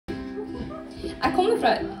Jeg kommer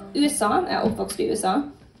fra USA, jeg er oppvokst i USA.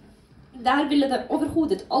 Der ville det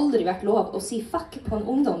overhodet aldri vært lov å si fuck på en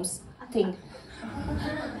ungdomsting.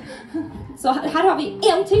 Så her har vi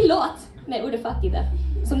en til låt med ordet fuck i det,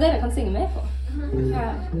 som dere kan synge med på.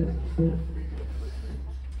 Ja.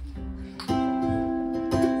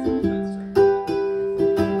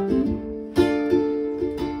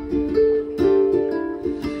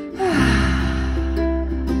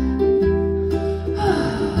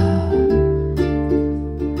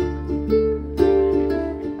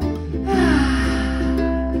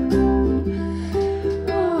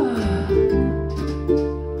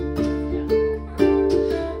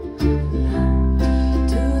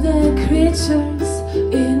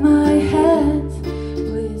 In my head,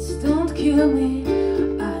 please don't kill me.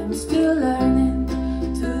 I'm still learning.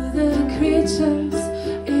 To the creatures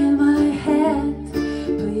in my head,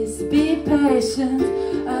 please be patient.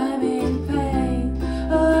 I'm in pain.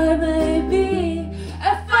 I may be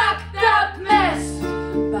a fucked up mess,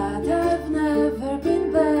 but I've never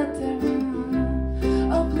been better.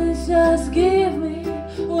 Oh, please just give me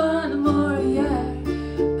one more year.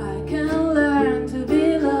 I can learn to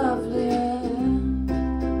be lovely.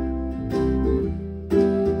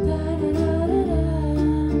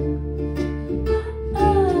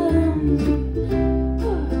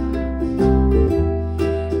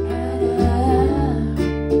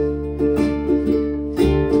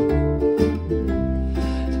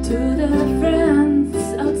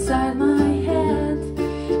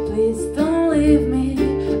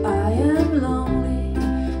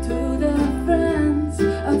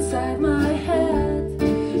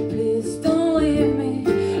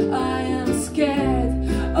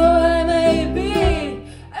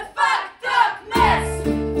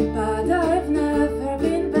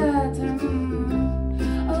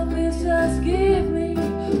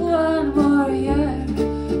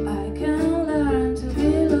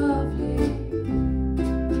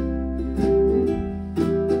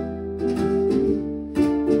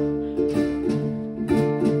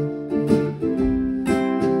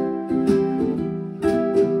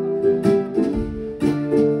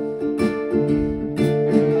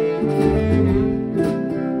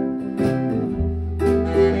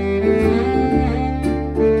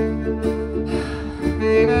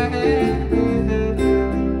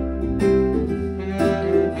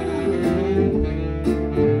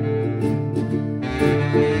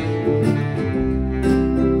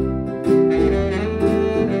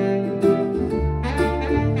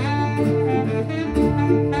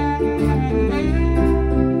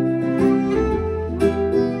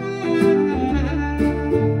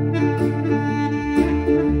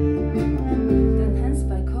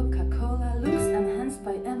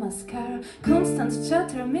 Constant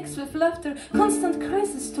chatter mixed with laughter, constant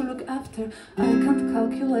crisis to look after. I can't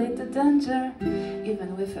calculate the danger,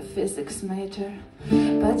 even with a physics major.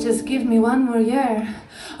 But just give me one more year.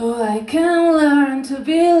 Oh, I can learn to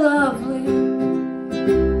be lovely.